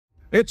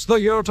It's the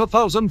year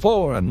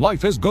 2004 and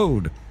life is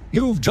good.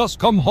 You've just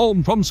come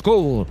home from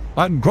school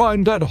and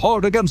grinded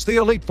hard against the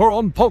Elite Four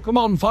on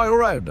Pokemon Fire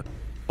Red,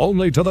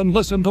 only to then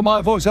listen to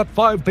my voice at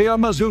 5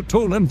 p.m. as you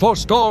tune in for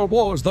Star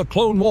Wars: The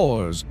Clone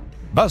Wars.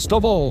 Best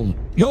of all,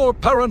 your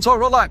parents are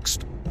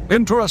relaxed.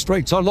 Interest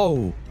rates are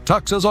low,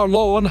 taxes are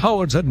low, and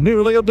Howard's had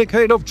nearly a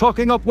decade of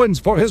chalking up wins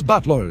for his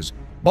battlers.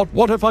 But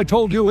what if I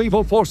told you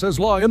evil forces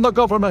lie in the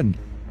government?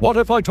 What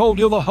if I told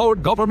you the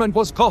Howard government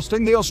was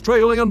costing the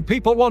Australian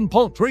people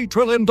 $1.3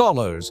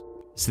 trillion?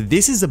 So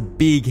this is a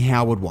big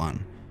Howard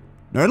one.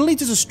 Not only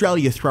does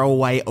Australia throw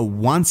away a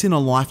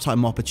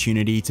once-in-a-lifetime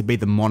opportunity to be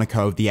the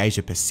Monaco of the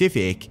Asia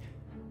Pacific,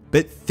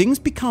 but things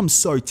become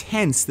so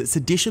tense that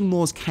sedition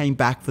laws came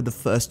back for the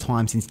first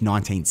time since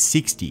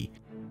 1960.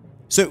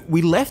 So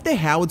we left the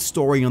Howard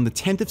story on the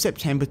 10th of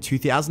September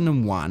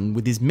 2001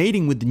 with his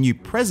meeting with the new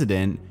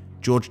president,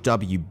 George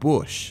W.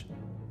 Bush.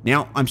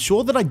 Now, I'm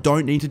sure that I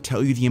don't need to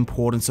tell you the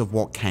importance of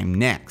what came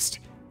next,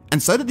 and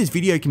so that this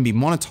video can be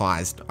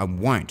monetized, I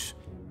won't.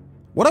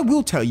 What I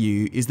will tell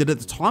you is that at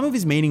the time of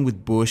his meeting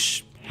with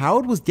Bush,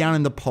 Howard was down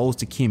in the polls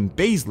to Kim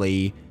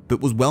Beazley,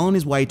 but was well on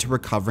his way to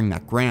recovering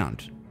that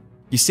ground.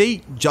 You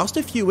see, just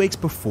a few weeks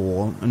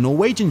before, a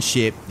Norwegian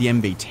ship, the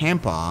MV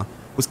Tampa,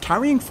 was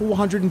carrying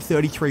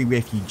 433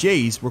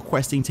 refugees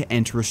requesting to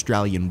enter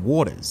Australian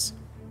waters.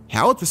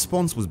 Howard's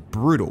response was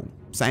brutal,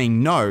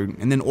 saying no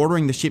and then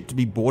ordering the ship to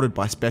be boarded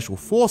by special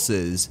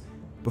forces,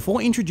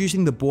 before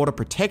introducing the Border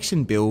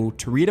Protection Bill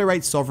to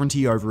reiterate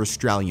sovereignty over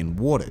Australian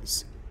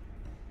waters.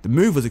 The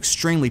move was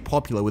extremely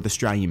popular with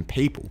Australian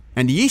people,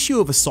 and the issue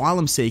of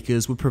asylum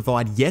seekers would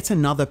provide yet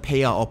another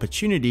PR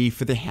opportunity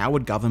for the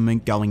Howard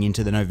government going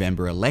into the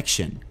November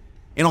election.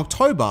 In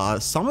October,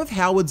 some of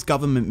Howard's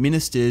government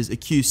ministers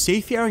accused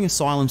seafaring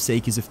asylum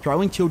seekers of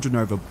throwing children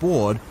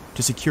overboard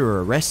to secure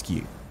a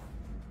rescue.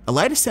 A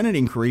later Senate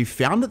inquiry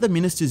found that the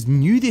ministers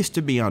knew this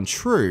to be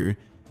untrue,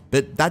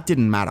 but that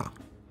didn't matter.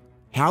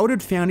 Howard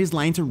had found his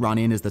lane to run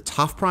in as the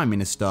tough Prime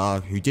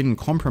Minister who didn't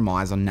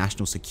compromise on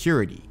national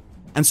security.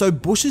 And so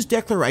Bush's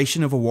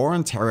declaration of a war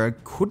on terror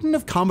couldn't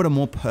have come at a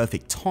more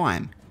perfect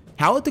time.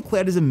 Howard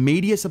declared his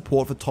immediate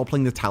support for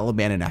toppling the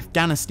Taliban in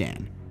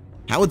Afghanistan.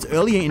 Howard's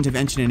earlier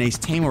intervention in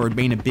East Timor had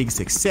been a big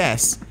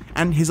success,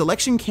 and his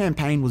election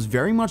campaign was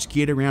very much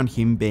geared around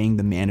him being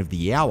the man of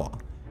the hour.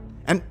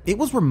 And it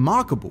was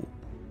remarkable.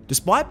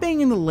 Despite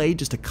being in the lead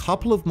just a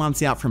couple of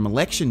months out from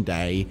election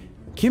day,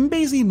 Kim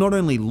Beazley not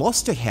only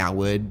lost to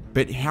Howard,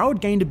 but Howard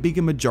gained a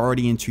bigger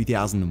majority in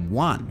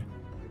 2001.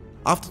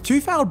 After two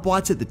failed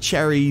bites at the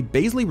cherry,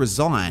 Beazley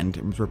resigned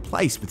and was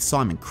replaced with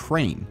Simon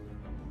Crean.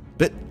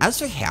 But as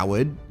for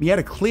Howard, he had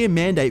a clear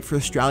mandate for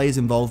Australia's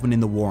involvement in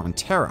the war on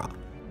terror,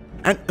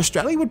 and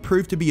Australia would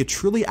prove to be a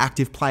truly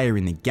active player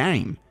in the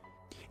game.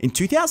 In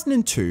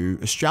 2002,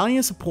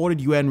 Australia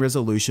supported UN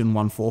Resolution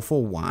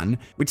 1441,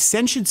 which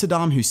censured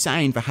Saddam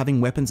Hussein for having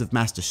weapons of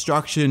mass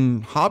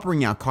destruction,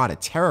 harbouring Al-Qaeda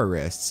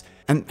terrorists,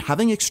 and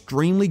having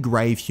extremely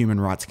grave human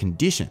rights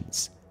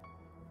conditions.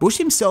 Bush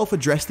himself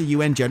addressed the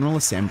UN General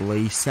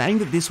Assembly, saying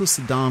that this was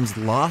Saddam's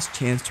last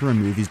chance to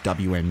remove his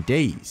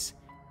WMDs.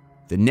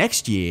 The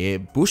next year,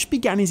 Bush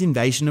began his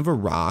invasion of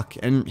Iraq,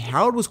 and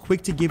Howard was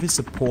quick to give his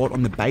support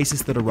on the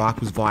basis that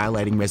Iraq was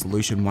violating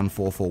Resolution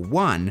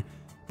 1441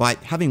 by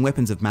having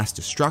weapons of mass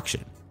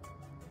destruction.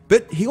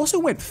 But he also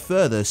went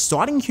further,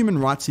 citing human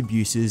rights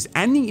abuses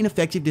and the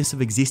ineffectiveness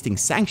of existing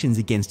sanctions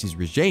against his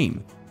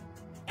regime.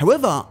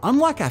 However,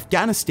 unlike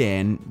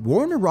Afghanistan,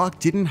 war in Iraq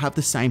didn't have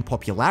the same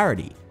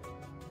popularity.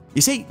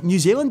 You see, New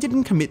Zealand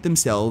didn't commit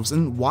themselves,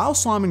 and while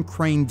Simon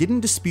Crean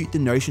didn't dispute the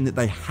notion that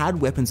they had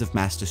weapons of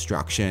mass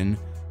destruction,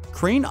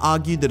 Crean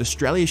argued that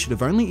Australia should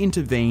have only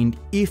intervened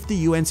if the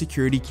UN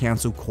Security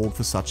Council called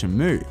for such a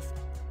move.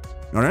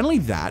 Not only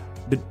that,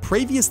 but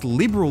previous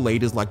Liberal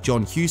leaders like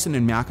John Hewson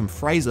and Malcolm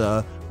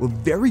Fraser were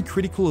very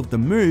critical of the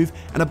move,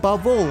 and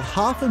above all,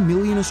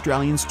 500,000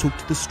 Australians took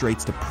to the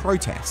streets to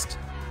protest.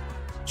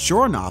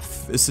 Sure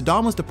enough, as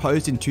Saddam was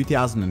deposed in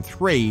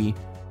 2003,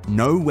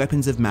 no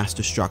weapons of mass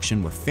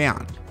destruction were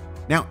found.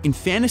 Now, in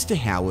fairness to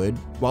Howard,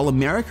 while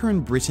America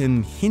and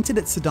Britain hinted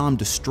at Saddam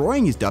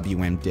destroying his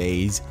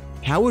WMDs,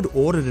 Howard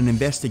ordered an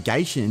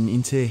investigation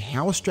into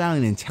how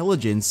Australian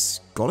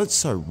intelligence got it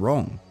so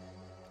wrong.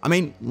 I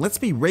mean, let's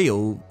be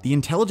real, the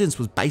intelligence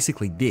was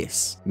basically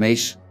this.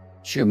 Mace,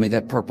 show me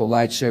that purple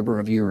lightsaber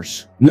of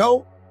yours.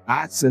 No,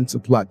 I sense a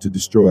plot to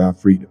destroy our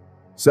freedom.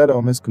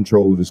 Saddam has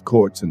control of his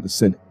courts and the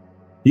Senate.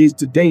 He is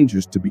too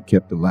dangerous to be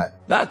kept alive.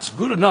 That's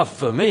good enough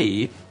for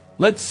me.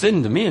 Let's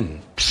send him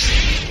in.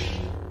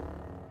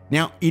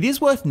 Now, it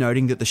is worth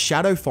noting that the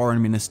shadow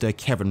foreign minister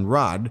Kevin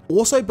Rudd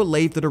also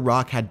believed that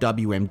Iraq had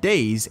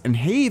WMDs, and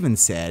he even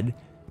said,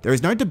 "There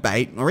is no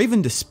debate or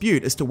even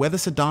dispute as to whether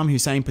Saddam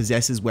Hussein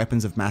possesses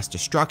weapons of mass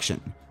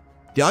destruction.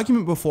 The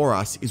argument before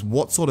us is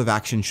what sort of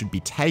action should be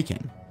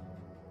taken."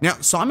 Now,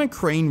 Simon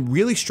Crean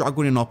really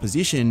struggled in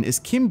opposition, as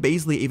Kim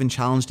Beazley even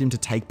challenged him to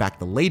take back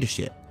the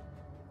leadership.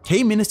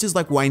 Key ministers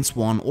like Wayne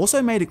Swan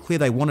also made it clear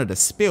they wanted a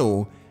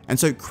spill, and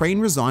so Crean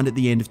resigned at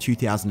the end of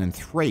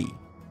 2003.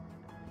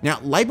 Now,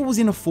 Labor was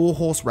in a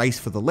four-horse race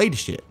for the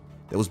leadership,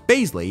 There was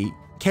Beazley,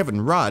 Kevin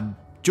Rudd,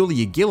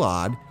 Julia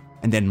Gillard,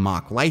 and then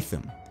Mark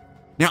Latham.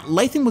 Now,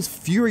 Latham was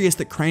furious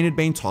that Crane had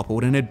been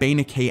toppled and had been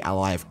a key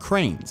ally of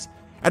Crane's.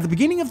 At the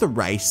beginning of the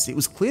race, it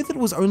was clear that it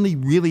was only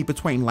really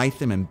between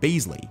Latham and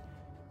Beazley.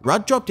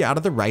 Rudd dropped out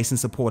of the race and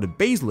supported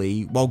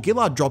Beazley, while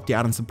Gillard dropped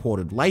out and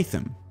supported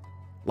Latham.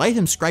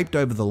 Latham scraped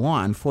over the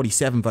line,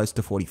 47 votes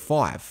to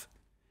 45.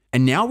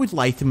 And now with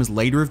Latham as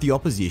leader of the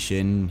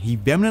opposition, he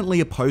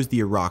vehemently opposed the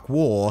Iraq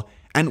War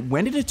and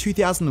went into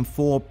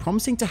 2004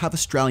 promising to have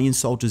Australian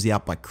soldiers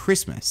out by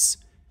Christmas.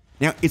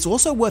 Now, it's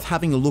also worth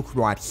having a look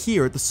right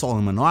here at the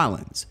Solomon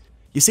Islands.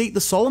 You see,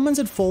 the Solomons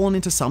had fallen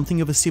into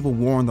something of a civil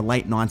war in the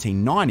late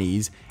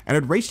 1990s and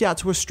had reached out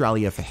to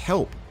Australia for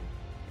help.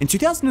 In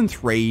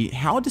 2003,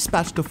 Howard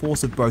dispatched a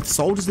force of both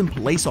soldiers and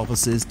police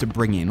officers to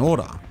bring in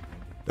order.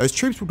 Those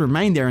troops would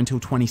remain there until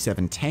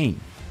 2017.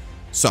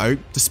 So,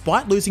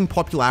 despite losing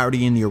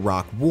popularity in the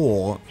Iraq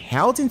War,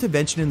 Howard's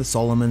intervention in the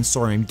Solomons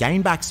saw him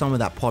gain back some of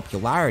that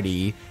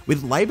popularity,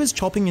 with Labor's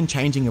chopping and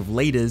changing of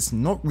leaders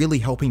not really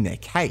helping their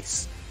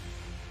case.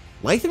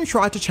 Latham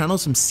tried to channel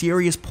some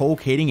serious Paul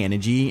Keating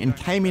energy and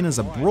came in as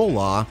a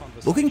brawler,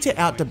 looking to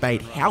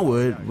outdebate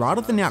Howard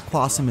rather than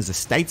outclass him as a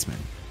statesman.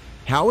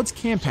 Howard's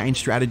campaign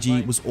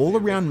strategy was all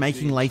around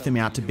making Latham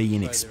out to be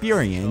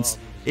inexperienced,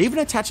 even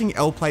attaching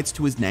L plates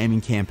to his name in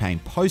campaign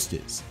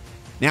posters.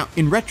 Now,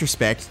 in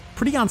retrospect,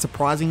 pretty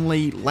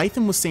unsurprisingly,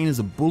 Latham was seen as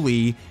a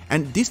bully,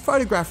 and this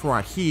photograph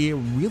right here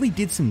really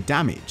did some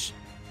damage.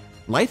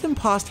 Latham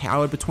passed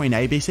Howard between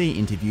ABC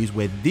interviews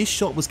where this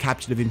shot was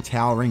captured of him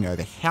towering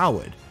over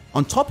Howard.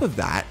 On top of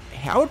that,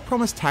 Howard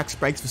promised tax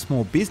breaks for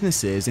small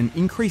businesses and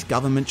increased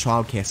government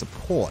childcare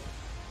support.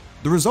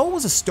 The result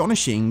was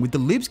astonishing, with the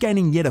Libs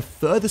gaining yet a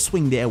further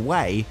swing their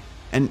way,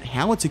 and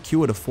Howard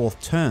secured a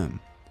fourth term.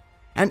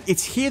 And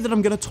it's here that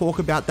I'm going to talk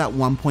about that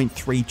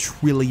 $1.3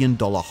 trillion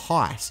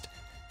heist.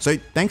 So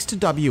thanks to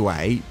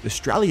WA,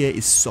 Australia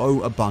is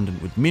so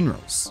abundant with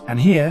minerals. And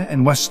here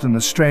in Western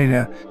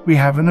Australia, we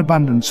have an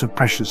abundance of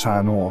precious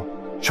iron ore.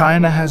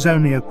 China has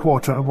only a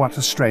quarter of what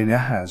Australia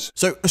has.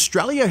 So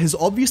Australia has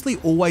obviously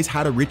always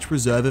had a rich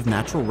reserve of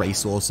natural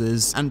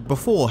resources, and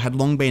before had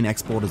long been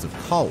exporters of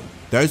coal.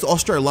 Those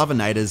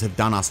Austro-Lovinators have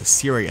done us a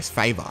serious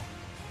favour.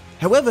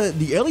 However,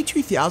 the early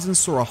 2000s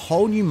saw a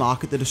whole new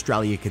market that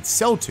Australia could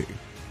sell to: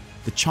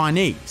 the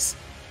Chinese.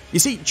 You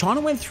see, China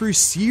went through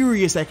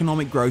serious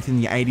economic growth in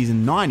the 80s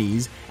and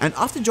 90s, and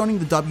after joining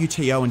the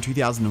WTO in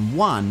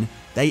 2001,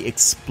 they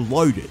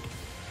exploded.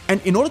 And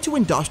in order to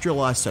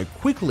industrialise so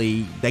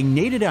quickly, they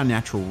needed our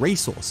natural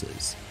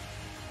resources.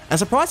 A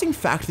surprising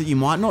fact that you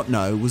might not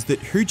know was that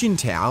Hu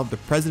Jintao, the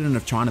president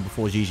of China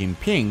before Xi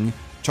Jinping,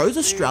 chose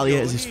Australia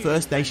as his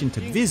first nation to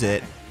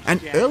visit,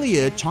 and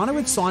earlier China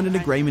had signed an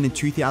agreement in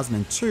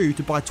 2002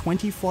 to buy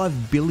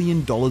 $25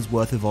 billion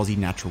worth of Aussie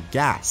natural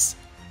gas.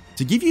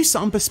 To give you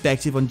some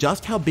perspective on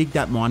just how big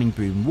that mining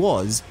boom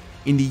was,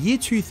 in the year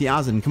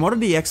 2000,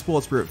 commodity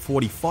exports were at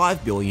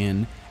 $45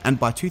 billion, and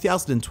by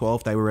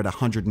 2012 they were at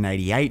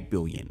 $188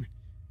 billion.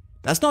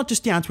 That's not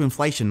just down to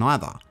inflation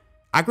either.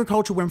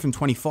 Agriculture went from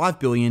 $25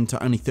 billion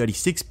to only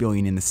 $36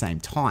 billion in the same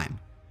time.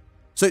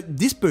 So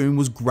this boom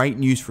was great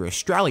news for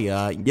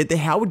Australia, yet the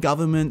Howard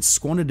government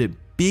squandered it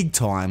big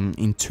time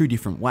in two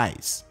different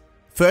ways.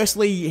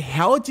 Firstly,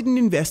 Howard didn't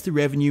invest the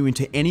revenue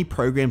into any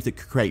programs that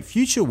could create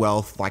future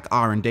wealth like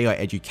R&D or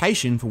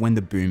education for when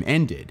the boom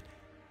ended.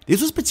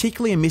 This was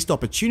particularly a missed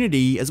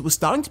opportunity, as it was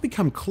starting to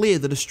become clear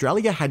that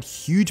Australia had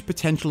huge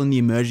potential in the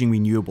emerging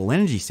renewable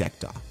energy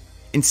sector.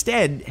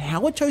 Instead,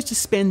 Howard chose to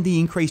spend the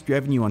increased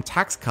revenue on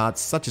tax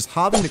cuts such as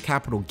halving the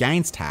capital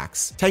gains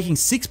tax, taking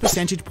 6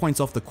 percentage points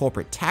off the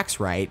corporate tax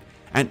rate,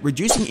 and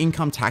reducing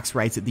income tax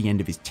rates at the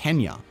end of his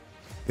tenure.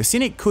 The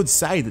cynic could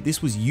say that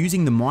this was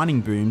using the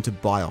mining boom to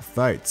buy off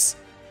votes.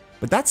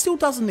 But that still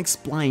doesn't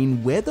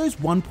explain where those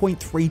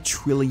 $1.3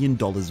 trillion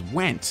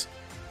went.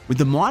 With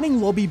the mining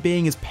lobby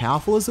being as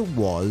powerful as it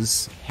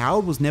was,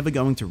 Howard was never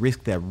going to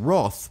risk their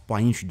wrath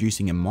by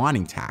introducing a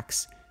mining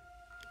tax.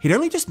 He'd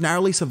only just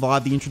narrowly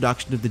survived the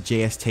introduction of the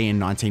GST in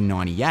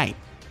 1998.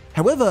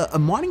 However, a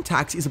mining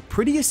tax is a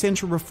pretty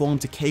essential reform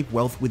to keep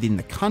wealth within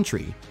the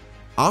country.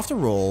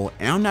 After all,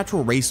 our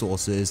natural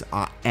resources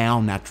are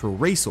our natural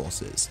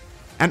resources.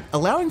 And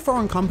allowing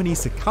foreign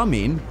companies to come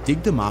in,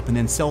 dig them up and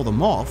then sell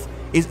them off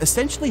is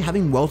essentially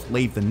having wealth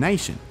leave the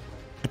nation.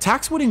 A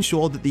tax would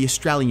ensure that the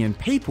Australian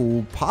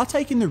people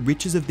partake in the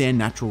riches of their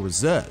natural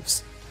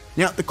reserves.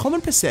 Now, the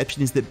common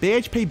perception is that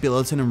BHP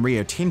Billiton and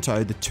Rio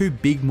Tinto, the two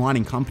big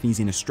mining companies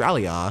in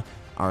Australia,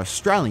 are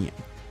Australian,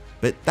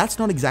 but that's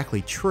not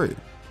exactly true.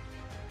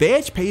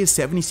 BHP is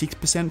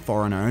 76%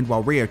 foreign owned,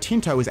 while Rio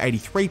Tinto is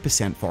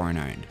 83% foreign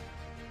owned.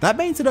 That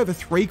means that over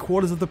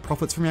 3/4 of the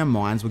profits from our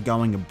mines were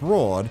going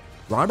abroad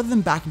rather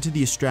than back into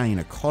the Australian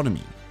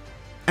economy.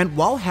 And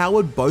while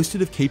Howard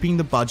boasted of keeping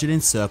the budget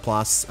in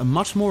surplus, a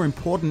much more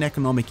important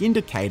economic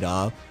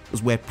indicator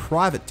was where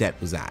private debt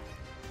was at.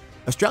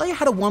 Australia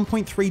had a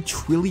 $1.3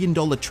 trillion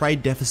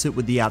trade deficit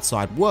with the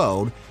outside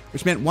world,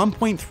 which meant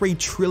 $1.3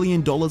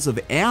 trillion of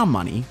our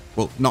money,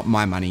 well, not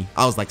my money,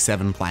 I was like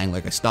 7 playing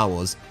Lego Star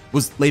Wars,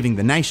 was leaving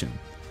the nation.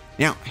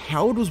 Now,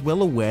 Howard was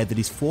well aware that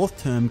his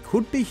fourth term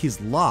could be his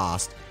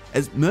last,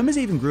 as murmurs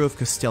even grew of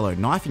Costello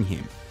knifing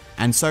him,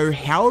 and so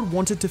Howard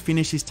wanted to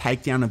finish his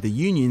takedown of the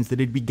unions that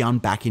had begun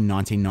back in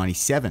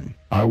 1997.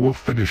 I will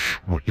finish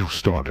what you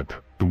started.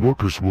 The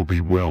workers will be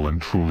well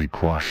and truly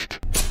crushed.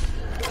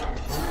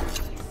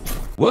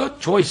 Work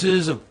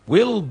choices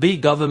will be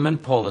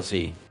government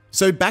policy.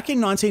 So back in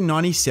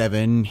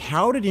 1997,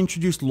 Howard had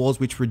introduced laws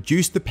which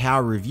reduced the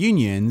power of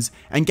unions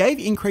and gave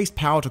increased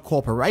power to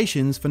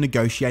corporations for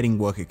negotiating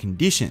worker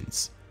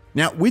conditions.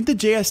 Now, with the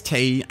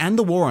GST and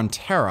the War on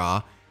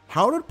Terror,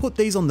 Howard had put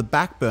these on the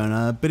back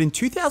burner, but in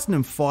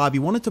 2005 he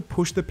wanted to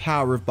push the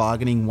power of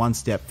bargaining one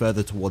step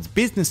further towards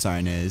business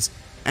owners,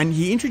 and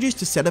he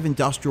introduced a set of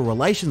industrial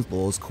relations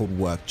laws called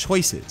work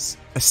choices.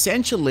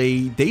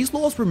 Essentially, these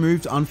laws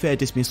removed unfair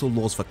dismissal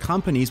laws for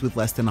companies with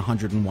less than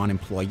 101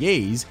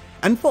 employees,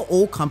 and for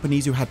all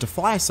companies who had to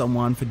fire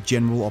someone for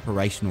general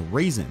operational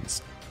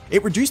reasons.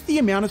 It reduced the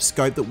amount of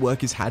scope that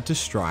workers had to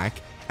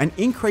strike, and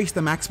increased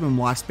the maximum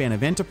lifespan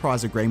of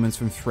enterprise agreements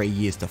from 3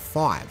 years to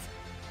 5.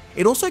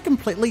 It also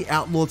completely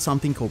outlawed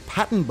something called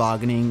pattern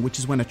bargaining, which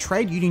is when a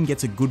trade union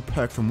gets a good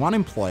perk from one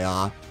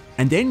employer,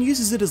 and then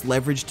uses it as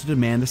leverage to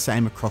demand the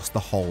same across the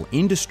whole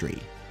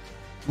industry.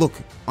 Look,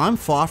 I'm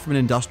far from an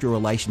industrial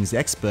relations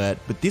expert,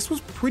 but this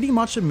was pretty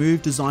much a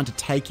move designed to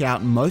take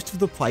out most of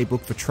the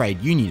playbook for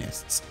trade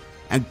unionists.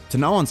 And to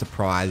no one's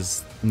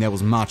surprise, there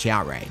was much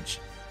outrage.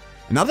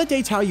 Another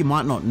detail you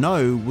might not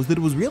know was that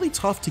it was really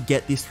tough to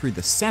get this through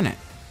the Senate.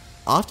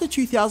 After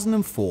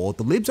 2004,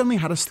 the Libs only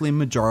had a slim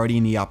majority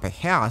in the upper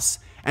house,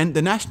 and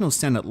the National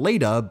Senate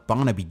leader,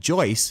 Barnaby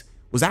Joyce,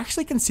 was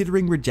actually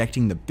considering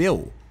rejecting the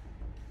bill.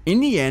 In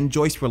the end,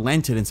 Joyce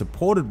relented and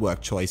supported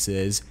work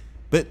choices,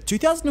 but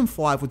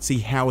 2005 would see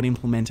Howard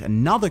implement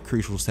another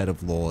crucial set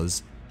of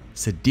laws,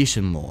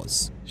 sedition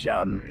laws.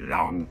 John,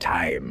 long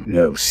time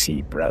no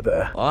see,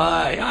 brother.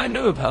 I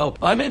know, pal.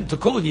 I meant to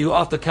call you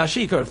after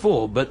Kashyyyk at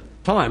 4, but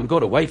time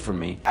got away from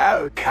me.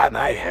 How can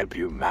I help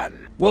you,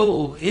 man?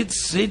 Well,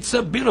 it's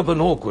a bit of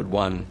an awkward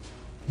one.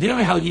 Do you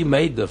know how you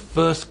made the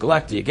first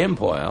Galactic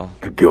Empire?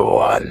 Go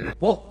on.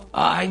 Well,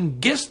 I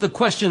guess the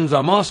questions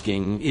I'm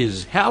asking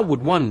is how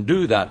would one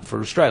do that for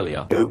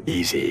Australia? Go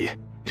easy.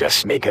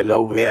 Just make a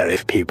law where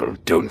if people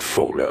don't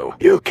follow,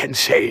 you can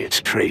say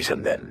it's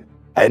treason then.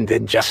 And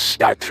then just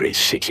start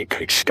 360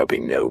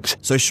 click-scoping noobs.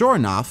 So sure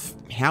enough,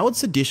 Howard's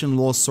sedition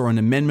laws saw an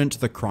amendment to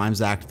the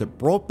Crimes Act that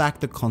brought back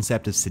the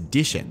concept of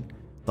sedition.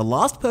 The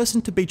last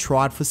person to be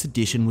tried for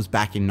sedition was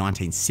back in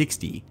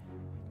 1960.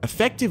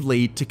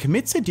 Effectively, to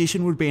commit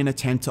sedition would be an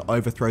attempt to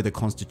overthrow the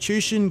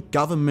constitution,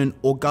 government,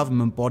 or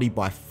government body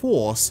by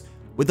force,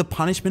 with a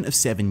punishment of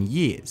 7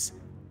 years.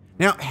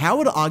 Now,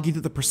 Howard argued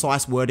that the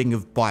precise wording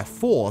of by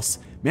force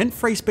meant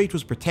free speech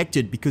was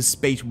protected because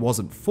speech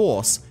wasn't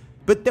force,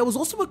 but there was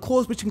also a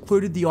clause which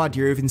included the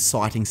idea of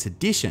inciting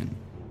sedition.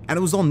 And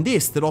it was on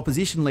this that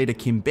opposition leader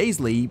Kim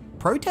Beazley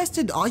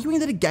protested, arguing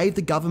that it gave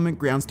the government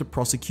grounds to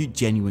prosecute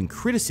genuine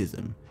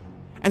criticism.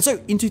 And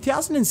so in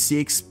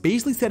 2006,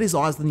 Beazley set his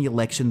eyes on the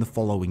election the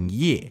following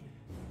year.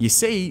 You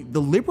see,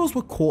 the Liberals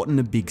were caught in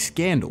a big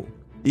scandal.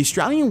 The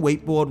Australian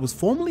Wheat Board was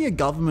formerly a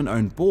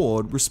government-owned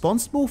board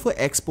responsible for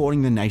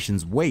exporting the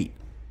nation's wheat.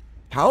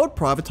 Howard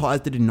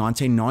privatised it in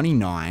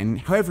 1999,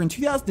 however in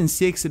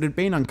 2006 it had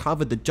been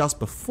uncovered that just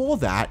before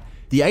that,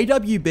 the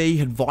AWB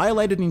had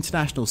violated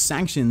international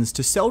sanctions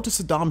to sell to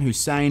Saddam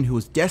Hussein, who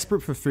was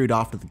desperate for food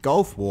after the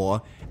Gulf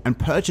War, and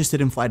purchased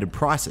at inflated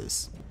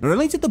prices. Not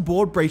only did the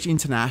board breach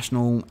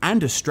international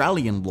and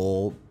Australian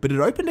law, but it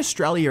opened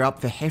Australia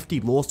up for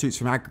hefty lawsuits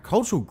from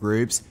agricultural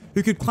groups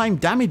who could claim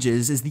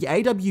damages as the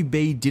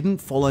AWB didn't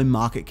follow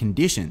market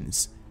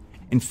conditions.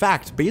 In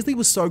fact, Beazley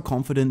was so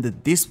confident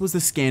that this was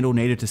the scandal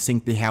needed to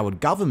sink the Howard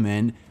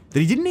government that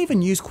he didn't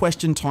even use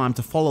question time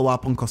to follow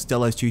up on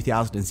Costello's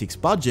 2006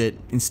 budget,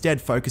 instead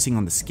focusing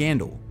on the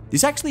scandal.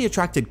 This actually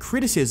attracted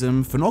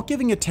criticism for not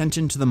giving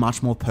attention to the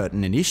much more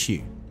pertinent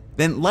issue.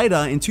 Then later,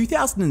 in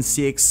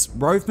 2006,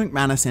 Rove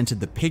McManus entered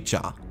the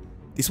picture.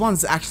 This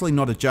one's actually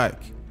not a joke.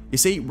 You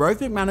see, Rove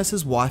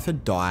McManus' wife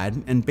had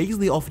died, and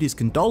Beazley offered his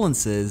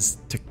condolences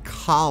to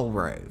Karl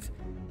Rove,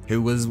 who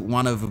was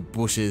one of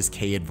Bush's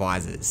key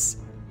advisors.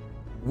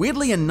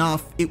 Weirdly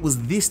enough, it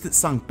was this that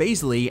sunk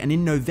Beazley, and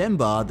in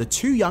November, the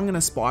two young and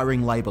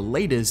aspiring Labor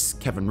leaders,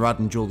 Kevin Rudd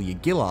and Julia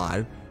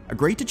Gillard,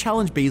 agreed to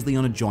challenge Beazley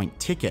on a joint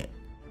ticket.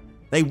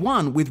 They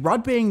won, with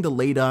Rudd being the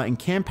leader and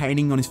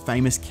campaigning on his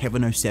famous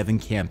Kevin 07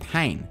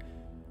 campaign.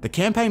 The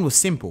campaign was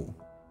simple.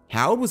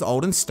 Howard was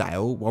old and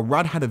stale, while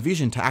Rudd had a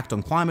vision to act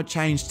on climate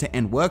change to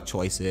end work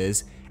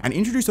choices and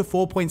introduce a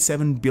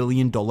 $4.7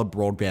 billion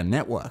broadband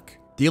network.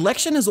 The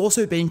election has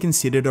also been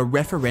considered a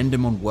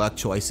referendum on work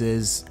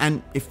choices,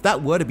 and if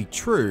that were to be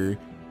true,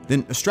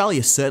 then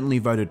Australia certainly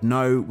voted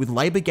no, with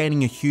Labor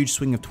gaining a huge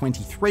swing of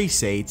 23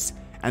 seats,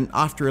 and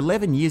after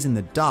 11 years in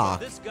the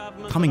dark,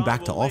 coming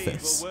back to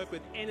office.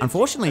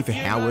 Unfortunately for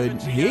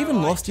Howard, he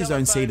even lost his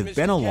own seat of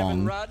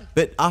Bennelong,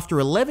 but after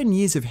 11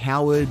 years of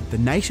Howard, the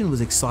nation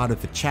was excited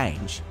for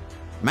change.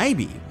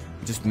 Maybe,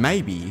 just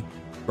maybe,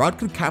 Rudd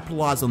could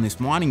capitalise on this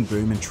mining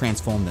boom and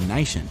transform the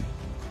nation.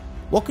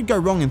 What could go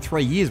wrong in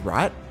 3 years,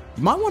 right?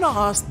 You might want to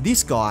ask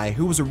this guy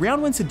who was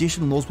around when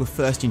sedition laws were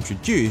first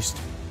introduced,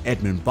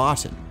 Edmund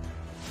Barton.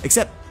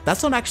 Except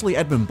that's not actually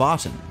Edmund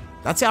Barton,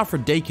 that's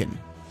Alfred Deakin.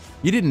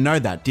 You didn't know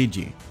that, did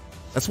you?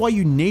 That's why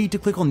you need to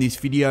click on this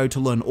video to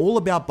learn all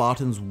about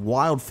Barton's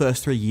wild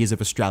first 3 years of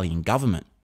Australian government.